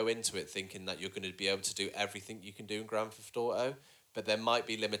going to go into it thinking that you're going to be able to do everything you can do in Grand Theft Auto, but there might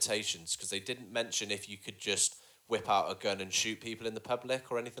be limitations because they didn't mention if you could just whip out a gun and shoot people in the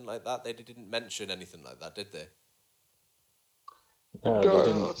public or anything like that. They didn't mention anything like that, did they? No, they No,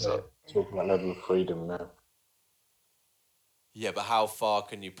 didn't talk about level of freedom. No. Yeah, but how far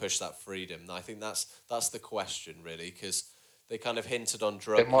can you push that freedom? I think that's the question really, because they kind of hinted on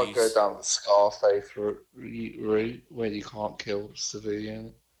they drug might go use. down the Scarface route where you can't kill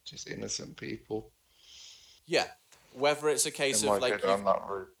civilian, just innocent people. Yeah, whether it's a They case of might go like you've down that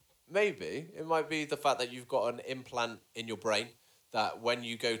route. maybe it might be the fact that you've got an implant in your brain that when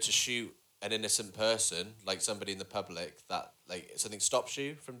you go to shoot an innocent person, like somebody in the public, that like something stops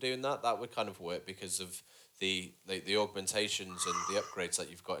you from doing that. That would kind of work because of the augmentations and the upgrades that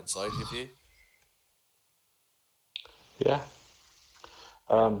you've got inside of you. Yeah.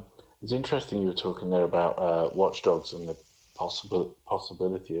 It's interesting you were talking there about Watch Dogs and the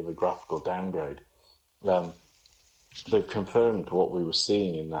possibility of a graphical downgrade. Um, they've confirmed what we were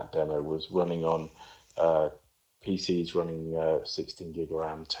seeing in that demo was running on uh, PCs running 16 gig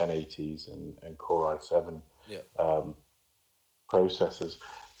RAM, 1080s, and Core i7 Yeah. processors.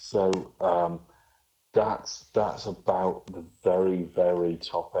 So that's about the very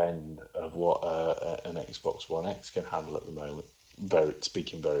top end of what an Xbox One X can handle at the moment. Very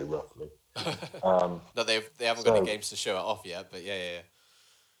speaking very roughly. No, they haven't got any So games to show it off yet, but yeah.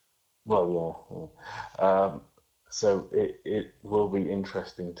 well, yeah. So it will be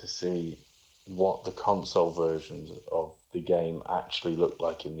interesting to see what the console versions of the game actually look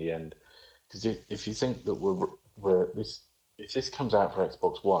like in the end. Because if you think that we're this if this comes out for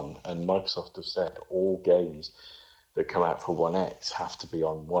Xbox One and Microsoft have said all games that come out for One X have to be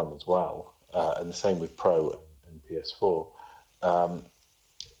on One as well, and the same with Pro and PS4.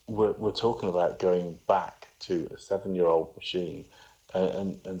 We're talking about going back to a 7-year-old machine,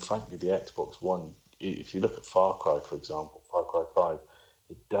 and frankly, the Xbox One if you look at Far Cry, for example, Far Cry 5,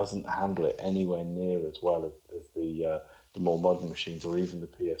 it doesn't handle it anywhere near as well as the more modern machines or even the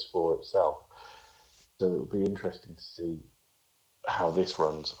PS4 itself. So it'll be interesting to see how this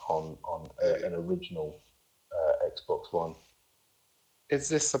runs on an original Xbox One. Is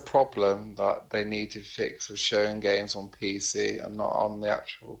this a problem that they need to fix with showing games on PC and not on the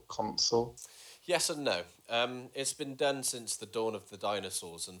actual console? Yes and no. It's been done since the dawn of the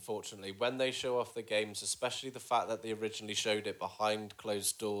dinosaurs. Unfortunately, when they show off the games, especially the fact that they originally showed it behind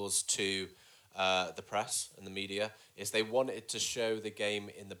closed doors to the press and the media, is they wanted to show the game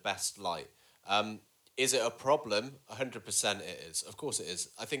in the best light. Is it a problem? 100% it is. Of course it is.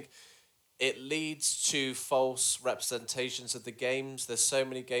 I think it leads to false representations of the games. There's so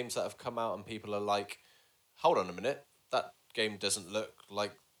many games that have come out and people are like, hold on a minute, that game doesn't look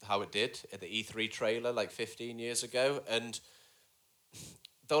like how it did at the E3 trailer like 15 years ago. And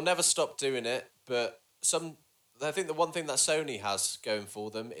they'll never stop doing it, but I think the one thing that Sony has going for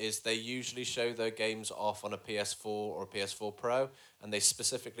them is they usually show their games off on a PS4 or a PS4 Pro, and they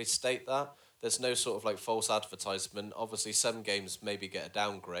specifically state that. There's no sort of like false advertisement. Obviously, some games maybe get a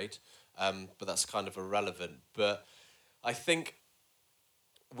downgrade, but that's kind of irrelevant. But I think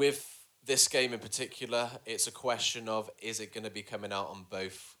with this game in particular, it's a question of, is it going to be coming out on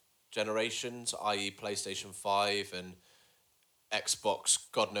both generations, i.e. PlayStation 5 and Xbox,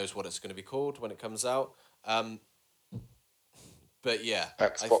 God knows what it's going to be called when it comes out. But yeah.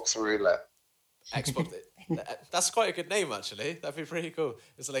 Xbox Roulette. Xbox, that's quite a good name actually. That'd be pretty cool.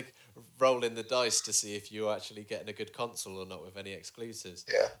 It's like rolling the dice to see if you're actually getting a good console or not with any exclusives.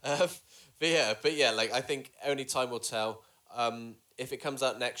 Yeah. But yeah, like I think only time will tell. If it comes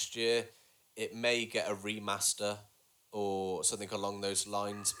out next year, it may get a remaster or something along those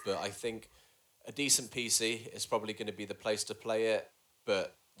lines. But I think a decent PC is probably going to be the place to play it.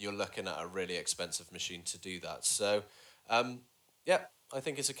 But you're looking at a really expensive machine to do that. So, yeah, I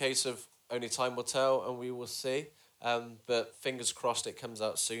think it's a case of only time will tell, and we will see. But fingers crossed it comes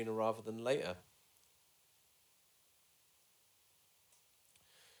out sooner rather than later.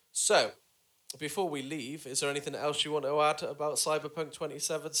 So, before we leave, is there anything else you want to add about Cyberpunk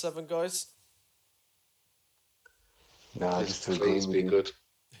 2077, guys? No, just to agree Please with be you. good.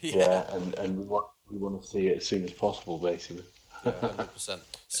 Yeah, and we want to see it as soon as possible, basically. Yeah, 100%.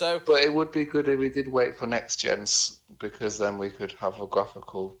 So, But it would be good if we did wait for next gens, because then we could have a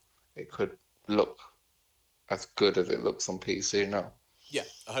graphical. It could look as good as it looks on PC now. yeah,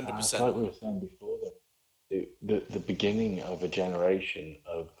 It's 100%. like we were saying before, the beginning of a generation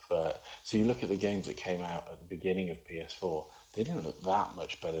of so you look at the games that came out at the beginning of PS4, they didn't look that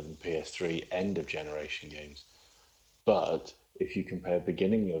much better than PS3 end of generation games. But if you compare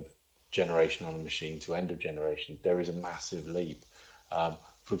beginning of generation on a machine to end of generation, there is a massive leap.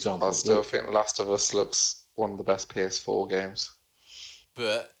 For example, I still think Last of Us looks one of the best PS4 games.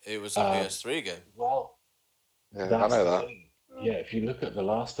 But it was a PS3 game. well, Yeah, I that's know the that. thing. Yeah, if you look at The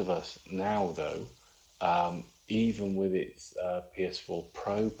Last of Us now, though, even with its PS4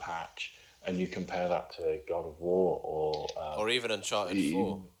 Pro patch, and you compare that to God of War Or even Uncharted even-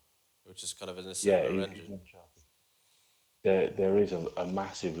 4, which is kind of in a yeah, similar even engine. there is a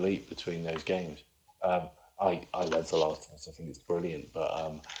massive leap between those games. I love The Last of Us. I think it's brilliant,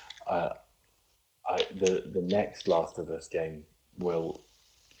 but the next Last of Us game will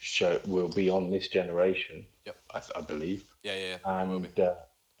be on this generation. Yep. I believe. Yeah. It And, will be.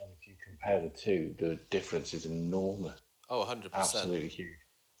 and if you compare the two, the difference is enormous. Oh, 100%. Absolutely huge.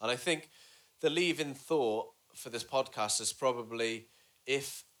 And I think the leave-in thought for this podcast is probably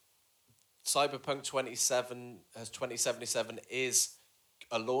if Cyberpunk 2077 is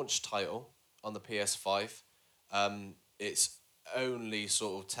a launch title on the PS5, it's only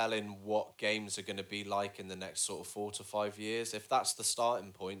sort of telling what games are going to be like in the next sort of 4 to 5 years. If that's the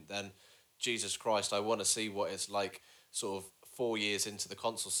starting point, then Jesus Christ, I want to see what it's like sort of 4 years into the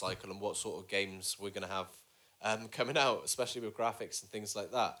console cycle and what sort of games we're going to have coming out, especially with graphics and things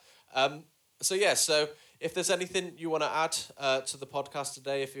like that. So if there's anything you want to add to the podcast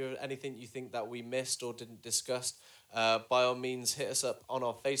today, if there's anything you think that we missed or didn't discuss, by all means hit us up on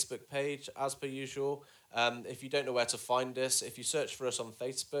our Facebook page as per usual. If you don't know where to find us, if you search for us on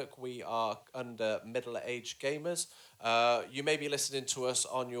Facebook, we are under Middle Age Gamers. You may be listening to us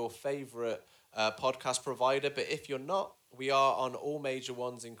on your favourite podcast provider, but if you're not, we are on all major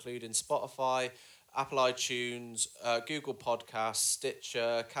ones, including Spotify, Apple iTunes, Google Podcasts,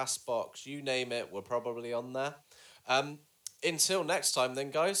 Stitcher, Castbox, you name it, we're probably on there. Until next time then,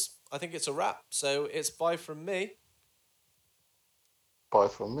 guys, I think it's a wrap. So it's bye from me. Bye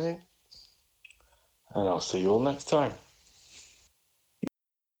from me. And I'll see you all next time.